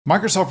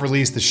Microsoft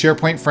released the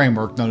SharePoint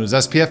Framework, known as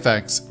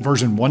SPFx,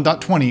 version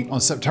 1.20 on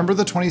September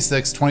the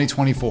 26th,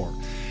 2024.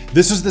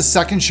 This was the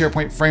second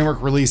SharePoint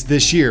Framework release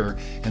this year,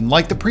 and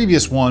like the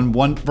previous one,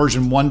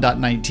 version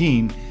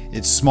 1.19,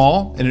 it's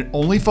small and it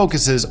only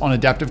focuses on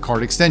adaptive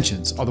card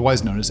extensions,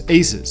 otherwise known as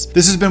ACEs.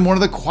 This has been one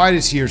of the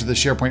quietest years of the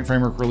SharePoint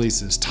Framework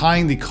releases,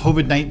 tying the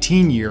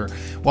COVID-19 year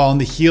while on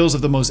the heels of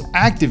the most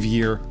active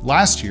year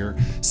last year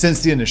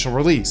since the initial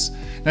release.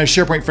 Now, as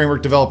SharePoint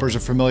Framework developers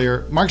are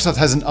familiar, Microsoft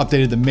hasn't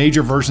updated the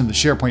major version of the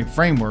SharePoint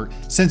Framework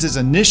since its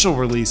initial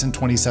release in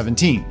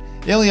 2017.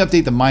 They only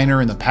update the minor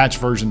and the patch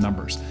version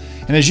numbers.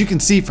 And as you can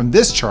see from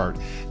this chart,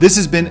 this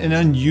has been an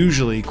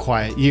unusually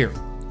quiet year.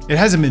 It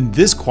hasn't been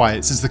this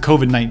quiet since the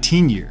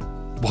COVID-19 year.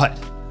 What?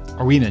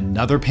 Are we in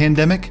another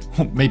pandemic?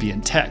 Maybe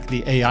in tech,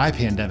 the AI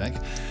pandemic.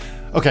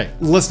 Okay,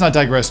 let's not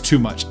digress too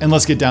much and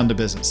let's get down to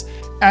business.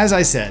 As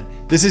I said,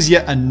 this is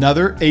yet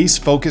another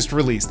ACE-focused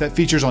release that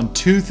features on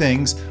two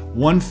things,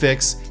 one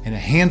fix, and a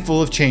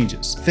handful of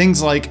changes.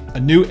 Things like a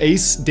new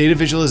ACE data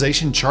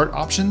visualization chart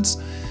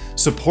options,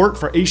 support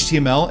for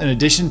HTML in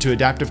addition to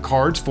adaptive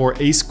cards for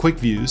ACE quick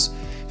views,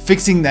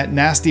 fixing that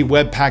nasty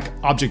webpack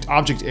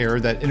object-object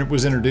error that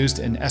was introduced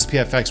in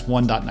SPFx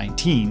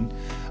 1.19,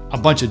 a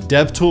bunch of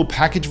DevTool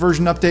package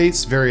version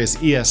updates, various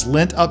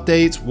ESLint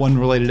updates, one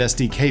related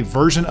SDK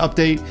version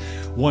update,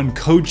 one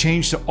code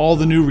change to all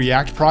the new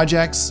React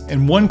projects,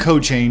 and one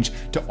code change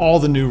to all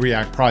the new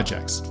React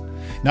projects.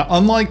 Now,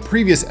 unlike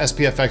previous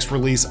SPFx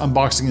release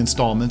unboxing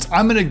installments,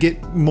 I'm going to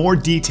get more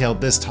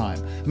detailed this time.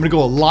 I'm going to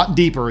go a lot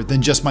deeper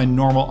than just my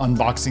normal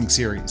unboxing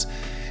series.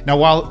 Now,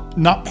 while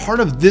not part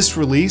of this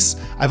release,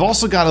 I've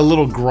also got a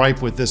little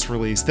gripe with this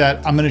release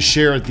that I'm going to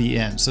share at the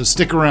end, so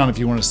stick around if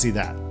you want to see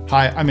that.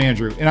 Hi, I'm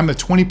Andrew, and I'm a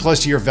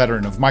 20+ year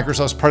veteran of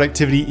Microsoft's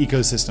productivity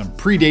ecosystem,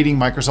 predating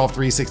Microsoft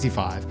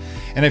 365,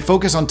 and I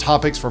focus on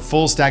topics for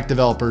full-stack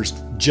developers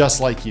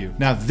just like you.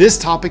 Now, if this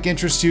topic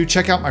interests you,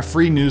 check out my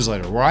free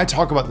newsletter, where I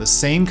talk about the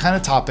same kind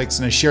of topics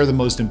and I share the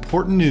most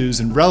important news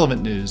and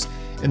relevant news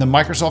in the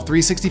Microsoft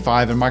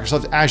 365 and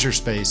Microsoft Azure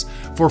space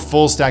for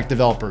full-stack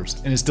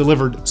developers, and it's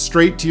delivered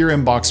straight to your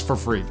inbox for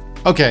free.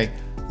 Okay,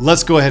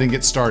 let's go ahead and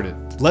get started.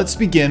 Let's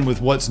begin with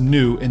what's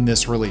new in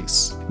this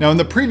release. Now, in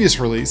the previous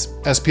release,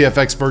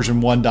 SPFx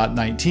version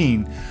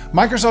 1.19,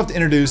 Microsoft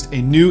introduced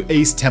a new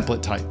ACE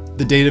template type,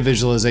 the data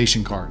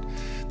visualization card.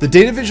 The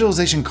data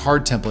visualization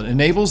card template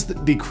enables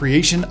the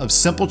creation of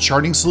simple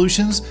charting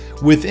solutions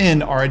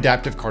within our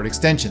adaptive card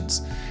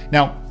extensions.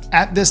 Now,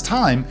 at this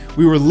time,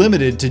 we were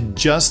limited to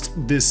just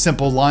the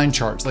simple line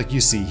charts like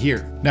you see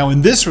here. Now,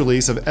 in this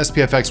release of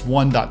SPFx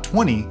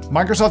 1.20,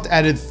 Microsoft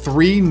added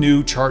three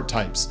new chart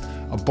types: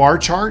 a bar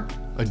chart,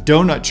 a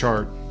donut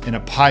chart, and a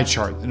pie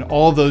chart, and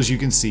all of those you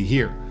can see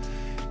here.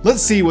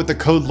 Let's see what the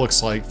code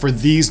looks like for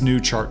these new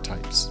chart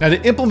types. Now, to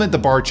implement the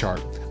bar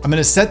chart, I'm going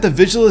to set the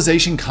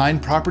visualization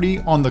kind property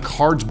on the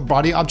card's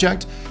body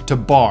object to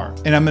bar,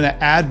 and I'm going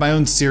to add my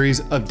own series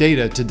of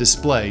data to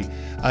display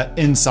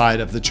inside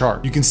of the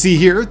chart. You can see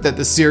here that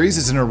the series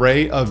is an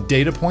array of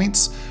data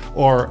points,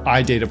 or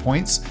iData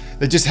points,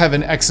 that just have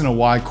an X and a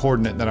Y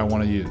coordinate that I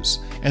want to use.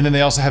 And then they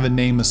also have a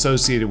name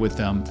associated with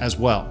them as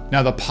well.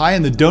 Now, the pie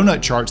and the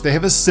donut charts, they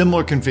have a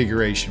similar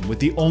configuration, with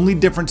the only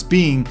difference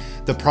being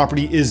the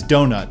property is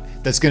donut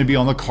that's going to be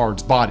on the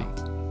card's body.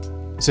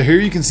 So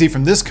here you can see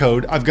from this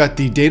code, I've got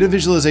the data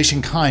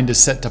visualization kind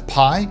is set to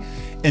pie,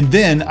 and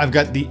then I've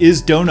got the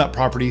isDonut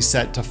property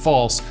set to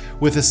false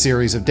with a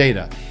series of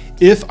data.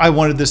 If I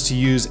wanted this to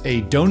use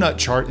a donut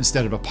chart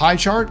instead of a pie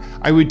chart,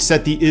 I would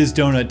set the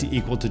isDonut to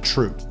equal to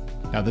true.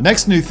 Now, the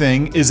next new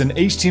thing is an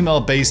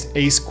HTML-based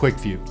ACE quick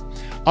view.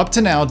 Up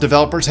to now,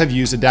 developers have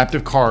used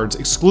adaptive cards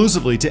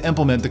exclusively to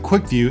implement the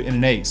quick view in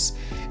an ACE.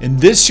 In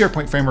this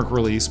SharePoint Framework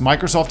release,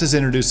 Microsoft is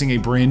introducing a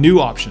brand new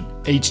option,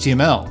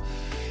 HTML.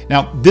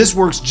 Now, this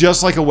works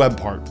just like a web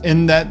part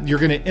in that you're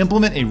going to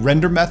implement a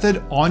render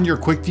method on your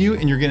quick view,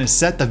 and you're going to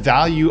set the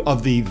value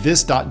of the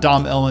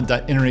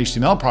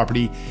this.dom_element.innerHTML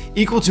property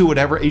equal to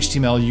whatever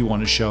HTML you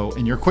want to show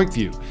in your quick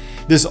view.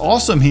 This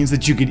also means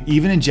that you could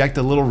even inject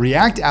a little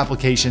React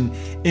application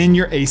in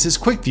your ACE's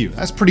quick view.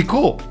 That's pretty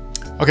cool.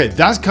 Okay,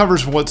 that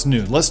covers what's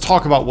new. Let's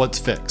talk about what's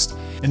fixed.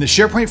 In the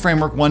SharePoint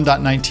Framework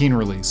 1.19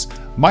 release,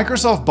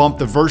 Microsoft bumped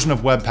the version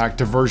of Webpack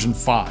to version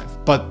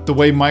 5, but the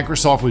way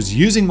Microsoft was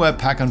using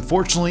Webpack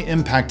unfortunately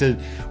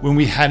impacted when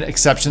we had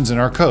exceptions in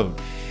our code.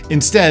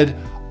 Instead,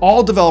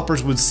 all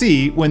developers would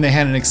see when they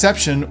had an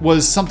exception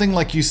was something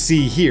like you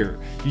see here.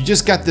 You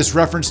just got this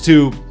reference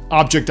to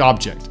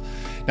object-object.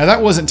 Now, that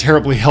wasn't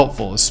terribly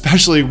helpful,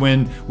 especially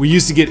when we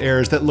used to get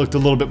errors that looked a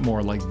little bit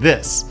more like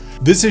this.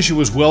 This issue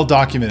was well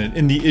documented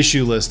in the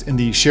issue list in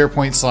the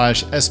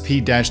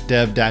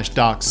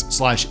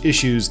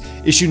SharePoint/sp-dev-docs/issues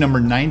issue number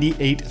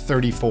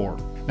 9834.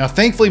 Now,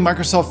 thankfully,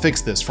 Microsoft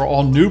fixed this for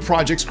all new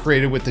projects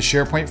created with the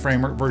SharePoint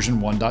Framework version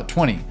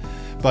 1.20.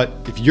 But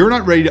if you're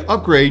not ready to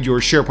upgrade your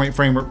SharePoint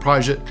Framework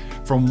project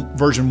from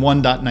version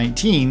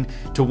 1.19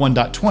 to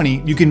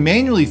 1.20, you can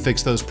manually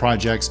fix those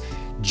projects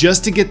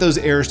just to get those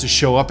errors to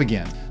show up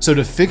again. So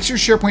to fix your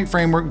SharePoint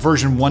Framework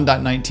version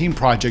 1.19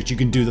 project, you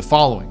can do the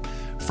following.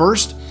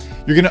 First,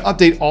 you're going to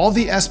update all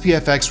the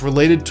SPFx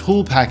related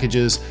tool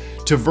packages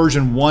to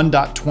version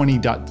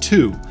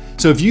 1.20.2.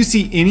 So if you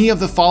see any of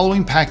the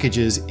following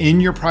packages in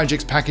your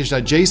project's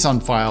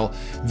package.json file,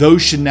 those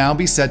should now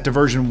be set to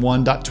version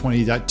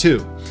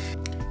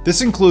 1.20.2.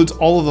 This includes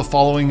all of the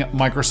following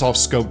Microsoft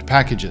scoped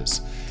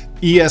packages: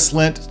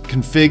 ESLint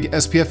config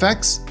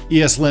SPFx,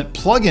 ESLint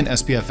plugin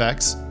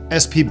SPFx,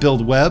 SP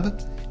build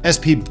web,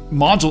 SP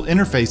module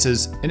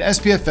interfaces, and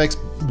SPFx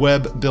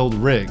web build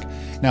rig.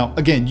 Now,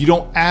 again, you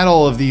don't add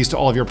all of these to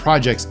all of your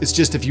projects. It's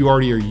just if you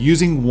already are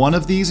using one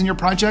of these in your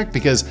project,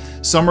 because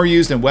some are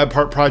used in web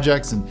part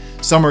projects and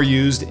some are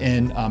used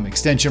in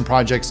extension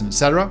projects and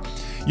etc.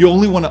 You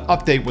only want to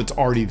update what's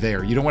already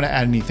there. You don't want to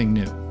add anything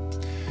new.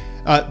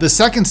 The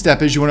second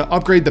step is you want to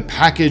upgrade the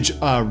package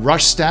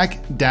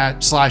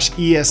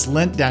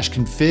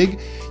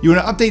rushstack/ESLint-config. You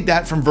want to update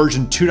that from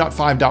version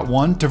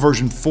 2.5.1 to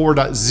version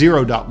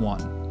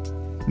 4.0.1.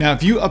 Now,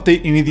 if you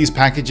update any of these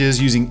packages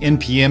using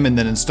npm and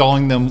then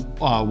installing them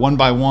one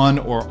by one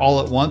or all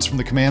at once from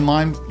the command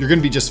line, you're going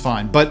to be just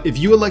fine. But if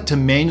you would like to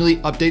manually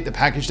update the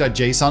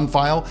package.json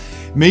file,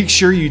 make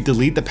sure you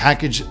delete the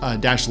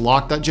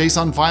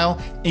package-lock.json file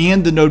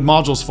and the node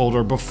modules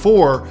folder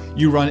before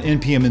you run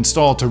npm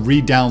install to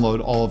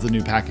re-download all of the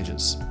new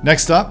packages.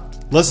 Next up,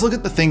 let's look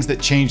at the things that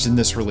changed in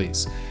this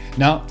release.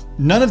 Now,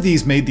 none of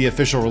these made the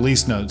official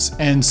release notes,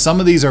 and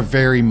some of these are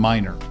very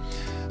minor.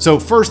 So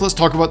first, let's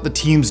talk about the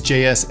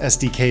Teams.js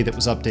SDK that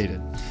was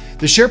updated.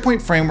 The SharePoint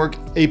Framework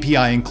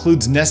API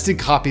includes nested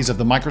copies of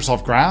the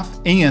Microsoft Graph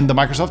and the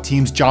Microsoft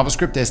Teams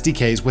JavaScript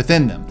SDKs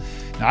within them.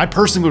 Now, I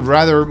personally would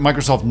rather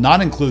Microsoft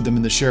not include them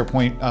in the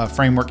SharePoint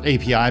Framework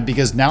API,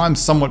 because now I'm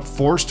somewhat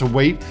forced to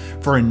wait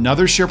for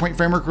another SharePoint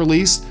Framework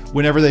release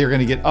whenever they are going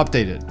to get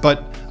updated.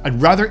 But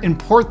I'd rather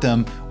import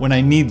them when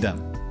I need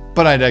them.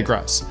 But I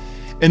digress.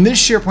 In this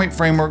SharePoint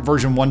Framework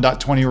version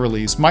 1.20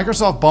 release,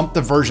 Microsoft bumped the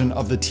version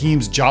of the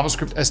Teams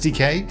JavaScript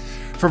SDK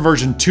from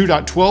version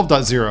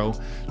 2.12.0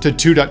 to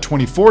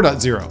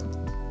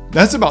 2.24.0.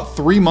 That's about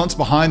 3 months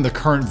behind the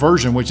current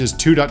version, which is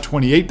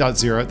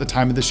 2.28.0 at the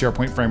time of the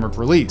SharePoint Framework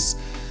release.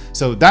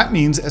 So that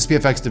means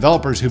SPFx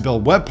developers who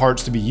build web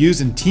parts to be used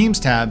in Teams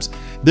tabs,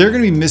 they're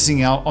going to be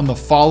missing out on the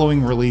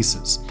following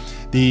releases: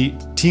 the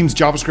Teams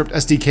JavaScript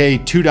SDK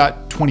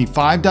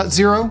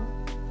 2.25.0,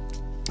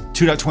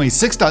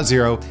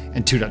 2.26.0,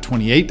 and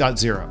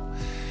 2.28.0.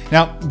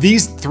 Now,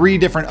 these 3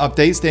 different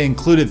updates, they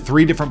included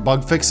 3 different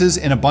bug fixes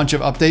and a bunch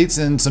of updates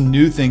and some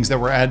new things that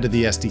were added to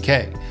the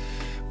SDK.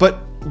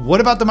 But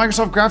what about the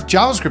Microsoft Graph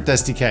JavaScript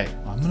SDK?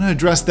 I'm going to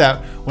address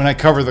that when I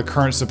cover the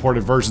current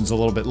supported versions a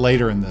little bit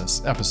later in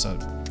this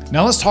episode.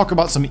 Now let's talk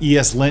about some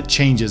ESLint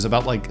changes,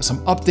 about like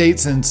some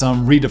updates and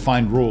some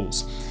redefined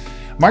rules.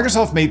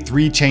 Microsoft made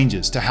 3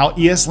 changes to how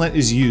ESLint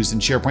is used in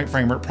SharePoint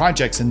Framework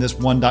projects in this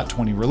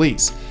 1.20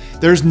 release.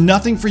 There's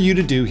nothing for you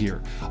to do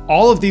here.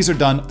 All of these are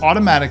done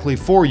automatically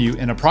for you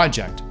in a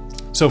project.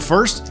 So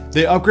first,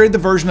 they upgrade the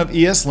version of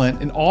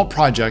ESLint in all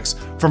projects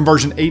from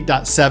version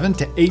 8.7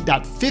 to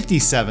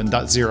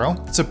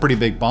 8.57.0. It's a pretty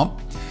big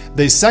bump.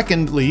 They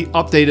secondly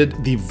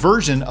updated the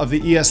version of the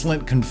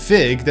ESLint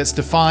config that's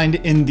defined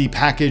in the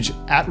package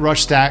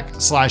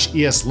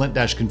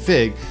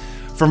 @rushstack/ESLint-config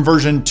from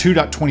version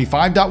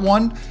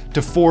 2.25.1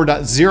 to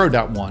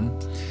 4.0.1.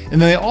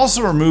 And then they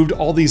also removed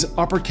all these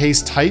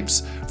uppercase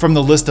types from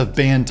the list of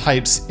banned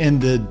types in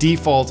the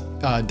default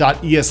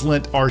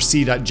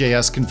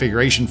 .eslintrc.js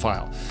configuration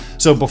file.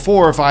 So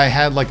before, if I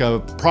had like a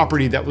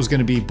property that was going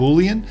to be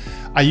Boolean,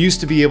 I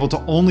used to be able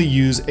to only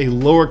use a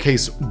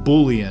lowercase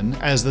Boolean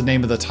as the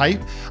name of the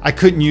type. I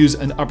couldn't use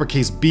an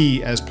uppercase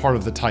B as part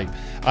of the type.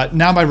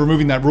 Now by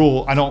removing that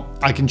rule,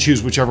 I can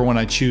choose whichever one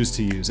I choose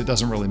to use. It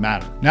doesn't really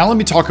matter. Now let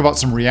me talk about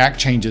some React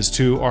changes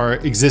to our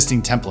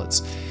existing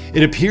templates.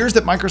 It appears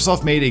that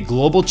Microsoft made a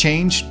global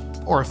change,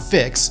 or a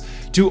fix,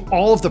 to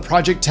all of the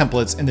project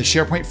templates in the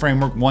SharePoint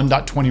Framework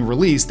 1.20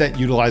 release that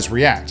utilize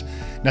React.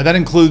 Now that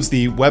includes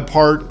the web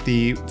part,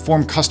 the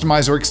form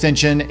customizer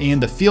extension,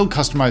 and the field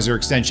customizer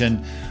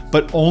extension,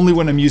 but only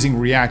when I'm using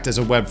React as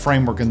a web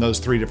framework in those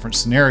 3 different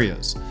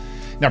scenarios.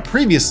 Now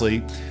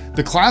previously,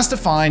 the class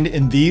defined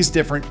in these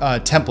different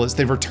templates,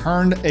 they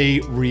returned a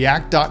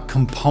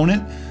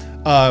React.component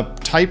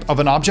type of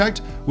an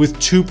object with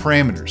 2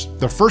 parameters.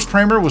 The first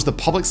parameter was the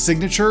public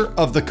signature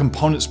of the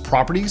component's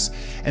properties,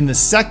 and the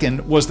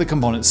second was the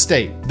component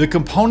state. The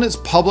component's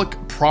public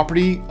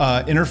property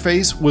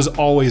interface was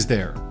always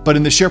there, but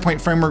in the SharePoint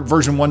Framework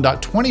version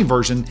 1.20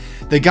 version,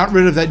 they got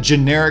rid of that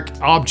generic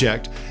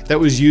object that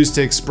was used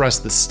to express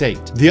the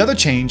state. The other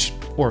change,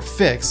 or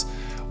fix,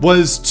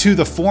 was to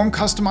the form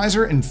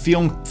customizer and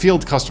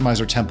field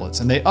customizer templates,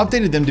 and they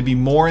updated them to be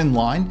more in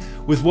line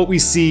with what we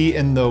see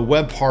in the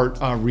web part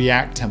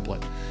React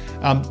template.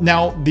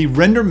 Now, the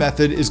render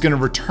method is going to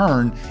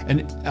return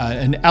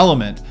an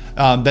element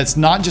that's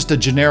not just a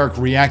generic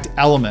React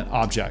element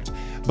object,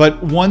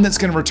 but one that's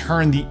going to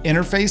return the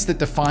interface that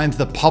defines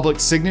the public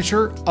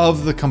signature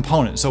of the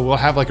component. So we'll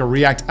have like a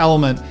React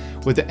element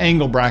with the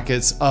angle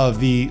brackets of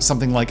the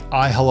something like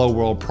I Hello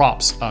World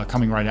props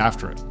coming right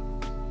after it.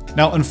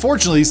 Now,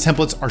 unfortunately, these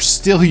templates are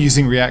still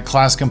using React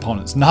class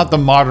components, not the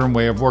modern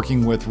way of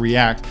working with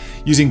React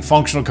using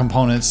functional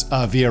components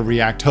via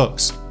React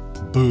hooks.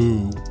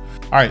 Boo.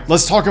 All right,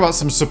 let's talk about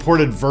some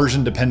supported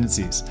version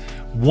dependencies.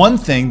 One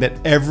thing that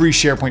every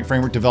SharePoint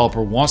Framework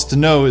developer wants to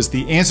know is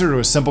the answer to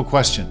a simple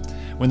question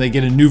when they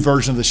get a new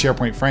version of the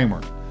SharePoint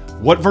Framework.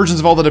 What versions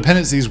of all the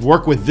dependencies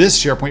work with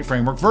this SharePoint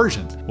Framework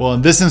version? Well,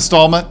 in this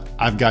installment,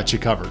 I've got you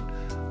covered.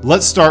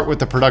 Let's start with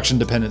the production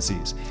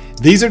dependencies.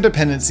 These are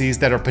dependencies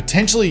that are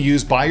potentially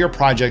used by your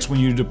projects when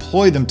you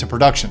deploy them to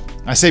production.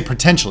 I say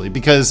potentially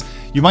because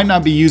you might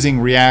not be using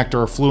React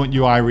or Fluent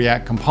UI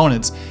React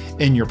components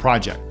in your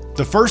project.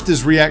 The first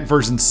is React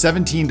version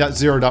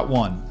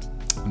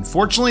 17.0.1.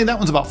 Unfortunately, that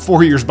one's about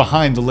 4 years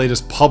behind the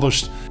latest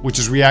published, which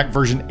is React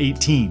version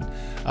 18.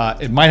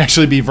 It might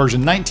actually be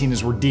version 19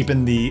 as we're deep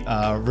in the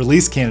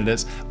release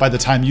candidates by the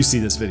time you see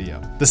this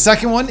video. The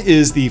second one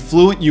is the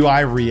Fluent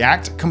UI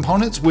React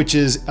components, which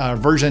is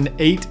version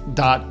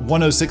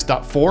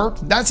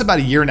 8.106.4. That's about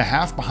 1.5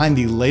 years behind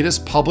the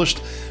latest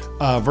published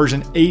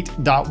version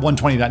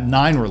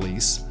 8.120.9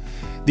 release.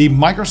 The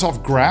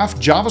Microsoft Graph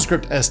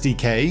JavaScript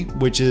SDK,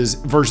 which is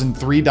version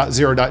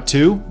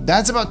 3.0.2,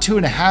 that's about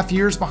 2.5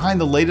 years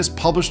behind the latest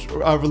published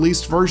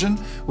released version,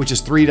 which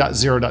is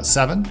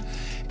 3.0.7.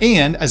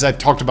 And as I've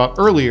talked about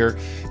earlier,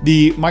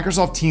 the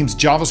Microsoft Teams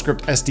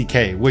JavaScript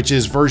SDK, which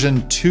is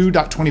version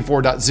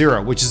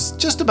 2.24.0, which is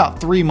just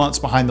about 3 months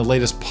behind the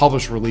latest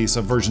published release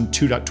of version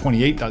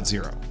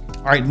 2.28.0.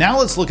 All right, now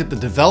let's look at the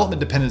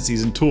development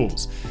dependencies and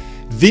tools.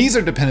 These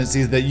are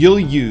dependencies that you'll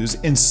use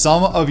in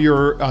some of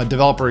your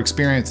developer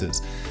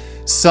experiences.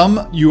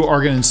 Some you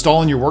are going to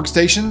install in your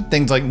workstation,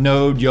 things like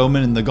Node,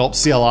 Yeoman, and the Gulp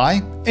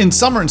CLI, and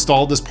some are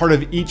installed as part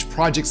of each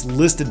project's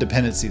listed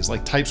dependencies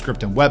like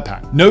TypeScript and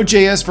webpack.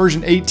 Node.js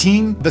version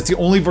 18, that's the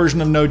only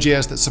version of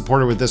Node.js that's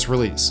supported with this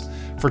release.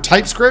 For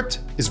TypeScript,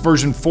 it's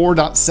version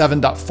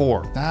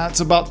 4.7.4.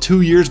 That's about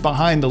 2 years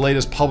behind the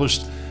latest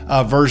published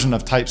version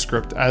of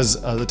TypeScript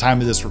as the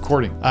time of this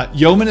recording.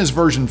 Yeoman is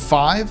version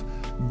 5,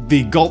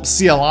 the Gulp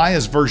CLI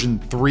is version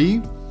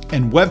 3,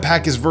 and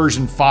Webpack is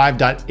version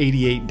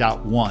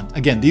 5.88.1.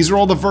 Again, these are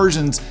all the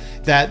versions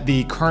that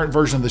the current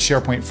version of the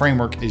SharePoint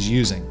Framework is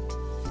using.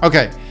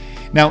 Okay,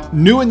 now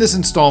new in this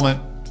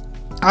installment,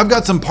 I've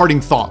got some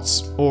parting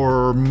thoughts,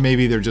 or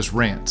maybe they're just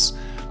rants.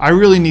 I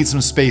really need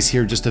some space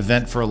here just to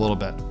vent for a little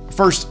bit.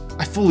 First,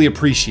 I fully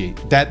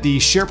appreciate that the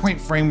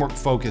SharePoint Framework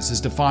focus is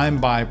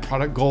defined by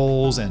product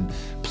goals and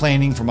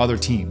planning from other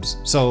teams.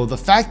 So the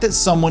fact that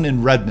someone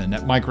in Redmond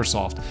at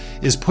Microsoft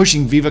is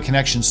pushing Viva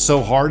Connections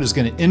so hard is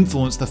going to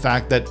influence the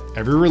fact that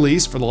every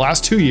release for the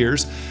last 2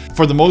 years,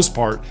 for the most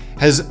part,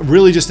 has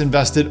really just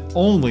invested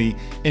only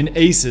in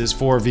ACEs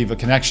for Viva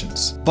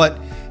Connections. But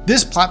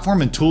this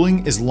platform and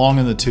tooling is long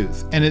in the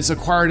tooth, and it's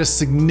acquired a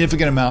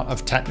significant amount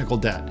of technical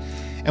debt.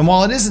 And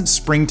while it isn't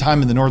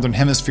springtime in the Northern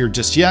Hemisphere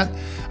just yet,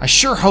 I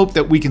sure hope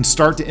that we can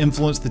start to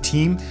influence the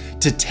team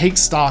to take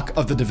stock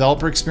of the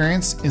developer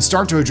experience and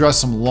start to address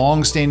some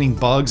long-standing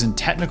bugs and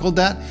technical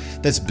debt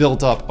that's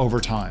built up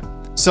over time.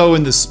 So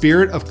in the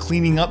spirit of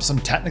cleaning up some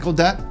technical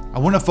debt, I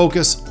want to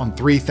focus on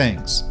 3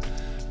 things.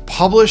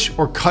 Publish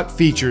or cut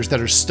features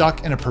that are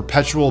stuck in a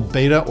perpetual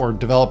beta or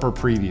developer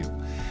preview.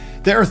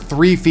 There are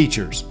 3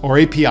 features, or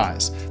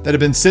APIs, that have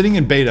been sitting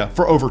in beta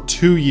for over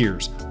 2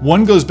 years.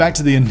 One goes back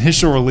to the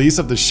initial release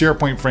of the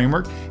SharePoint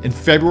Framework in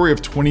February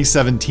of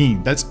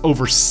 2017. That's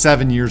over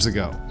 7 years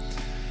ago.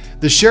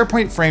 The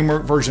SharePoint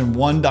Framework version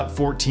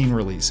 1.14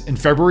 release in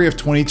February of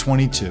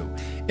 2022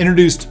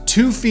 introduced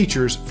 2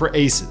 features for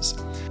ACEs.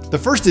 The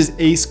first is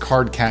ACE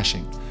card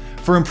caching.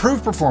 For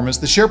improved performance,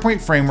 the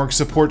SharePoint Framework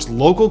supports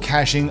local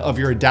caching of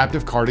your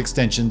adaptive card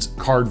extensions,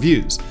 card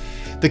views.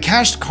 The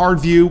cached card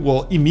view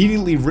will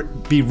immediately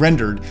be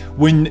rendered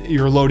when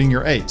you're loading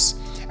your ACE.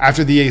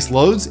 After the ACE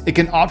loads, it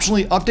can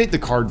optionally update the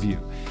card view.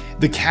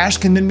 The cache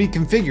can then be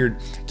configured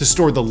to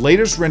store the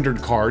latest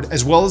rendered card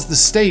as well as the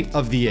state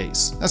of the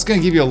ACE. That's going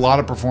to give you a lot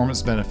of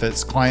performance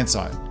benefits client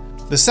side.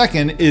 The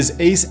second is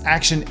ACE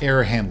action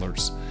error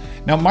handlers.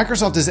 Now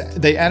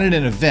Microsoft they added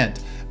an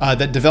event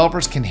that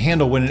developers can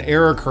handle when an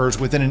error occurs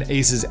within an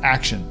ACE's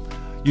action.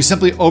 You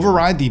simply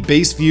override the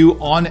base view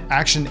on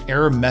action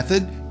error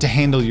method to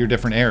handle your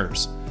different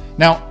errors.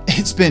 Now,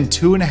 it's been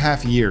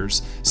 2.5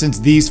 years since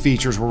these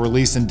features were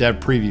released in Dev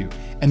Preview,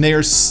 and they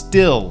are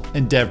still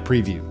in Dev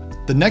Preview.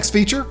 The next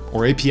feature,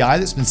 or API,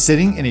 that's been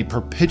sitting in a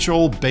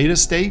perpetual beta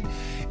state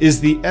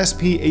is the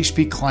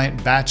SPHP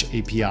Client Batch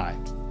API.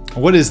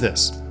 What is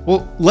this?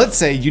 Well, let's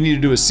say you need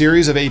to do a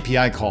series of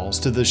API calls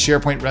to the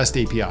SharePoint REST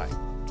API.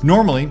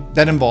 Normally,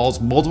 that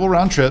involves multiple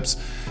round trips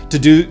to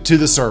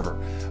the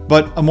server.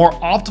 But a more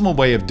optimal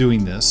way of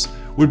doing this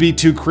would be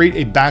to create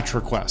a batch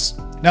request.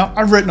 Now,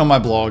 I've written on my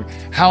blog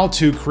how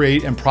to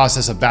create and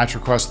process a batch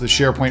request to the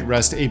SharePoint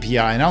REST API,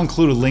 and I'll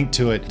include a link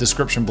to it in the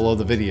description below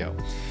the video.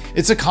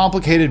 It's a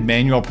complicated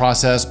manual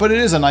process, but it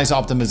is a nice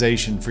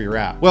optimization for your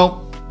app.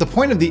 Well, the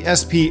point of the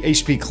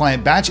SPHP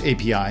Client Batch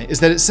API is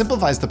that it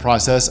simplifies the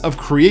process of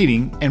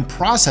creating and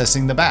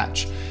processing the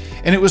batch.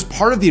 And it was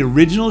part of the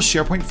original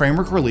SharePoint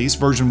Framework release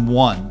version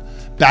 1.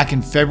 back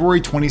in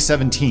February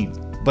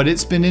 2017, but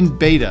it's been in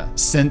beta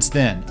since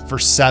then for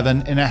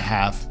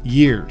 7.5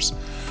 years.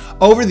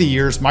 Over the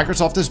years,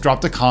 Microsoft has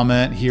dropped a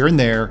comment here and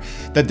there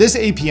that this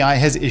API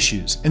has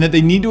issues and that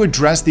they need to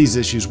address these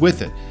issues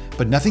with it,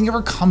 but nothing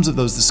ever comes of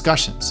those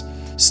discussions.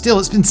 Still,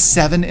 it's been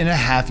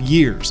 7.5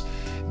 years.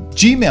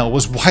 Gmail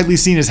was widely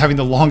seen as having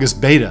the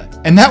longest beta,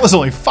 and that was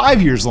only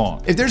 5 years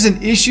long. If there's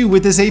an issue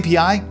with this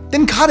API,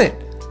 then cut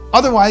it.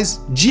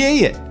 Otherwise, GA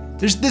it.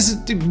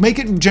 Make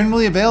it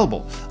generally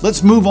available.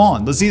 Let's move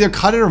on. Let's either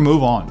cut it or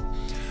move on.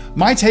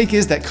 My take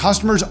is that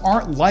customers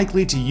aren't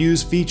likely to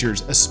use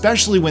features,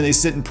 especially when they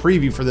sit in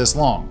preview for this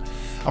long.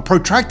 A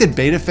protracted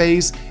beta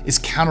phase is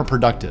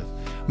counterproductive.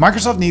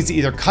 Microsoft needs to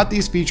either cut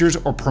these features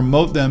or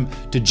promote them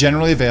to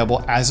generally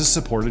available as a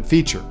supported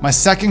feature. My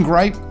second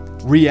gripe,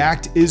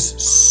 React is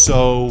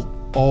so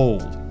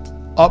old.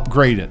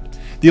 Upgrade it.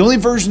 The only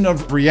version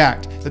of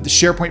React that the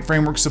SharePoint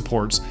Framework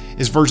supports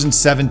is version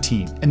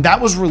 17, and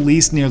that was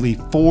released nearly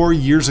 4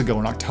 years ago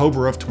in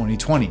October of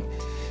 2020.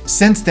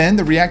 Since then,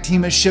 the React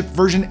team has shipped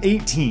version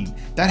 18.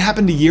 That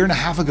happened a year and a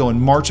half ago in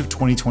March of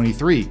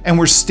 2023, and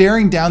we're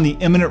staring down the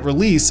imminent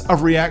release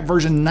of React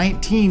version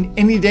 19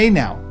 any day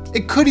now.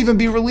 It could even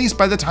be released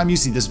by the time you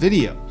see this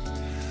video.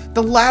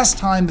 The last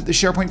time that the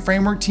SharePoint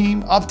Framework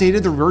team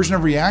updated the version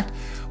of React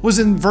was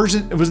in the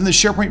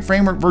SharePoint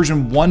Framework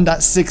version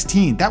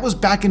 1.16. That was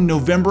back in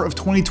November of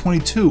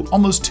 2022,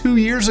 almost 2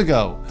 years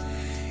ago.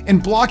 In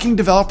blocking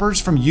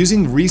developers from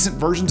using recent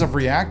versions of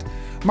React,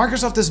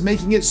 Microsoft is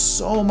making it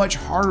so much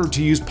harder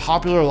to use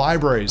popular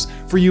libraries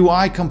for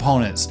UI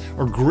components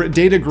or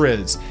data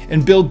grids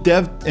and build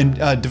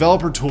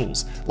developer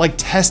tools like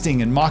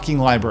testing and mocking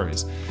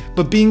libraries.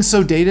 But being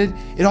so dated,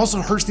 it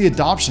also hurts the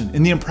adoption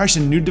and the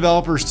impression new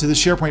developers to the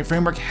SharePoint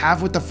Framework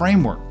have with the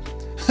framework.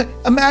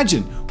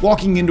 Imagine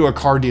walking into a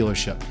car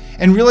dealership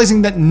and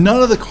realizing that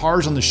none of the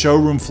cars on the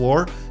showroom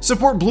floor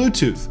support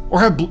Bluetooth or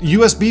have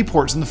USB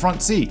ports in the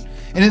front seat.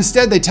 And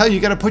instead they tell you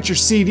got to put your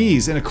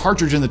CDs in a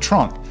cartridge in the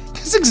trunk.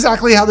 That's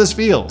exactly how this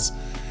feels.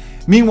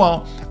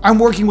 Meanwhile, I'm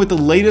working with the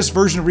latest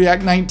version of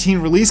React 19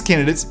 release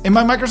candidates in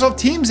my Microsoft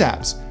Teams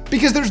apps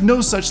because there's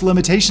no such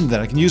limitation that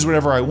I can use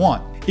whatever I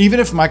want. Even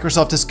if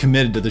Microsoft is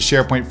committed to the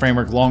SharePoint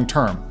Framework long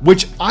term,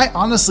 which I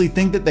honestly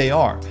think that they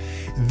are,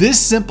 this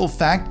simple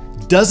fact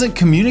doesn't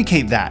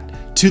communicate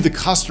that to the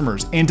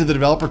customers and to the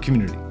developer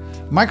community.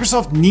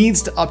 Microsoft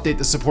needs to update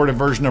the supported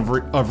version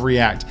of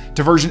React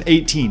to version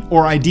 18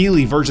 or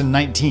ideally version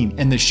 19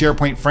 in the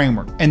SharePoint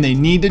Framework, and they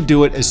need to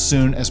do it as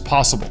soon as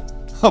possible.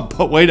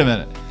 But wait a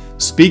minute,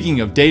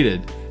 speaking of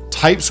dated,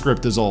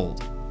 TypeScript is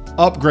old.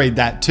 Upgrade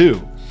that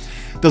too.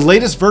 The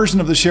latest version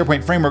of the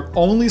SharePoint Framework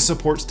only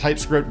supports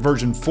TypeScript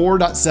version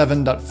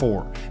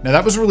 4.7.4. Now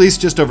that was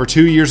released just over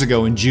 2 years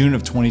ago in June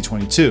of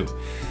 2022.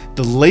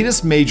 The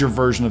latest major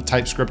version of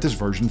TypeScript is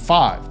version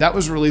 5. That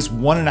was released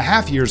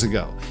 1.5 years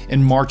ago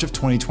in March of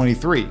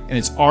 2023, and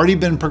it's already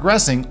been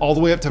progressing all the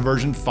way up to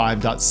version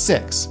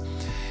 5.6.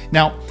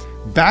 Now,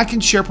 back in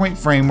SharePoint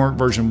Framework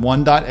version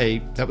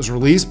 1.8, that was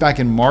released back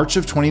in March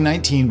of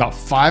 2019, about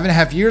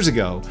 5.5 years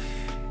ago,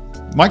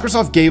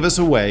 Microsoft gave us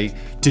a way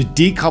to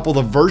decouple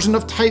the version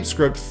of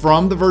TypeScript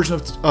from the version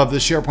of the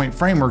SharePoint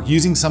Framework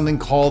using something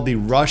called the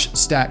Rush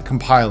Stack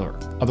Compiler,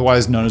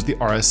 otherwise known as the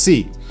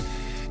RSC.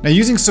 Now,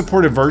 using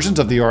supported versions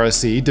of the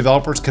RSC,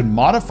 developers can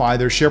modify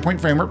their SharePoint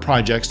Framework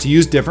projects to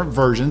use different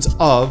versions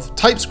of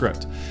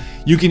TypeScript.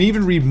 You can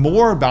even read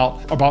more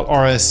about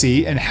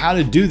RSC and how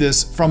to do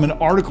this from an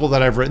article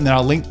that I've written that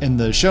I'll link in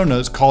the show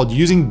notes called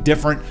Using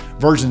Different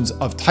Versions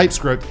of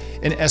TypeScript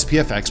in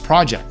SPFx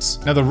Projects.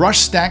 Now, the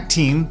Rush Stack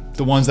team,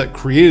 the ones that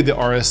created the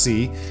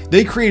RSC,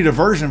 they created a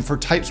version for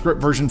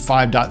TypeScript version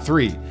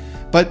 5.3.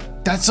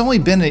 But there's only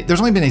been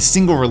a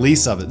single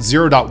release of it,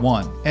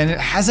 0.1, and it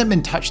hasn't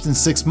been touched in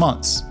 6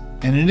 months.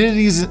 And it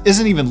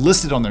isn't even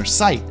listed on their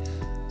site.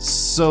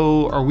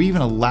 So are we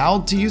even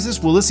allowed to use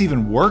this? Will this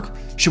even work?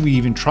 Should we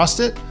even trust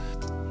it?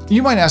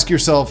 You might ask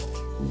yourself,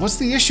 what's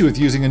the issue with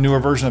using a newer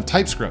version of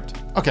TypeScript?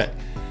 Okay,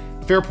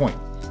 fair point.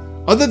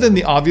 Other than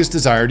the obvious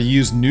desire to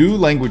use new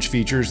language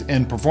features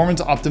and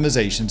performance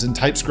optimizations in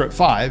TypeScript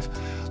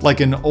 5, like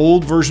an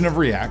old version of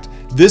React,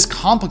 this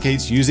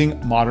complicates using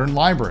modern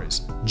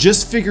libraries.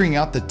 Just figuring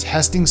out the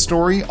testing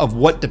story of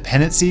what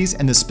dependencies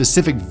and the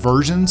specific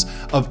versions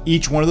of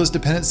each one of those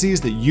dependencies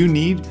that you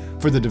need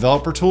for the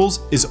developer tools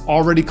is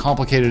already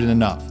complicated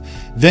enough.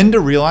 Then to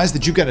realize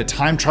that you've got to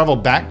time travel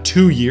back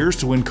 2 years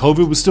to when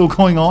COVID was still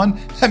going on,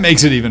 that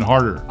makes it even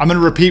harder. I'm going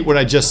to repeat what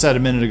I just said a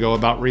minute ago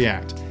about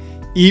React.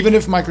 Even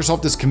if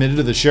Microsoft is committed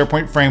to the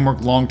SharePoint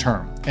Framework long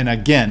term, and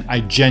again,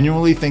 I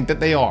genuinely think that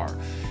they are,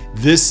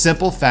 this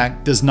simple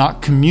fact does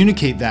not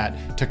communicate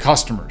that to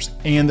customers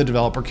and the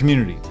developer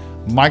community.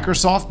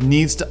 Microsoft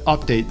needs to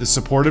update the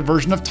supported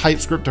version of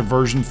TypeScript to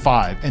version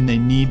 5, and they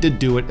need to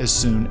do it as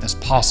soon as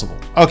possible.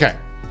 Okay,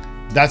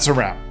 that's a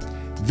wrap.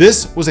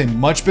 This was a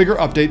much bigger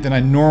update than I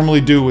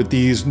normally do with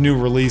these new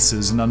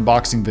releases and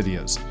unboxing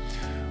videos.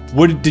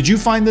 Did you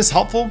find this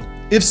helpful?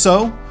 If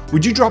so,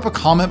 would you drop a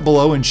comment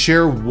below and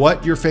share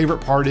what your favorite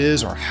part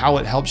is or how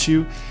it helps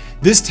you?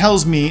 This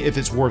tells me if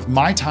it's worth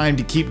my time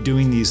to keep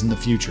doing these in the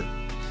future.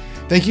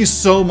 Thank you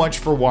so much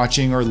for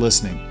watching or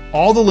listening.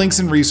 All the links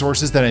and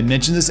resources that I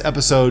mentioned in this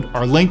episode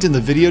are linked in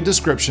the video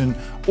description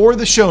or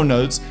the show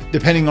notes,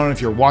 depending on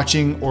if you're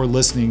watching or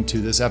listening to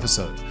this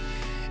episode.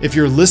 If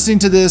you're listening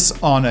to this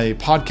on a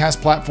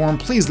podcast platform,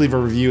 please leave a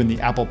review in the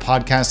Apple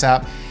Podcast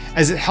app,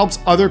 as it helps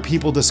other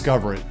people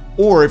discover it.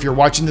 Or if you're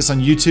watching this on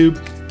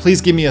YouTube,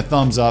 please give me a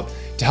thumbs up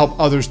to help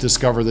others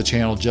discover the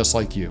channel just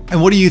like you.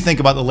 And what do you think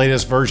about the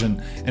latest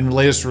version and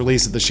latest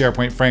release of the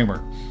SharePoint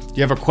Framework? Do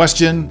you have a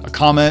question, a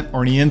comment,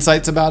 or any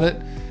insights about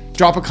it?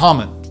 Drop a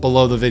comment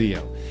below the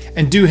video.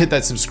 And do hit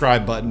that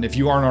subscribe button if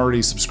you aren't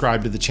already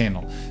subscribed to the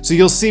channel, so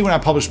you'll see when I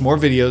publish more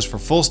videos for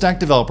full stack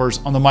developers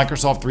on the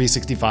Microsoft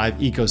 365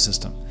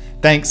 ecosystem.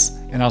 Thanks,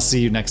 and I'll see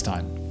you next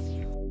time.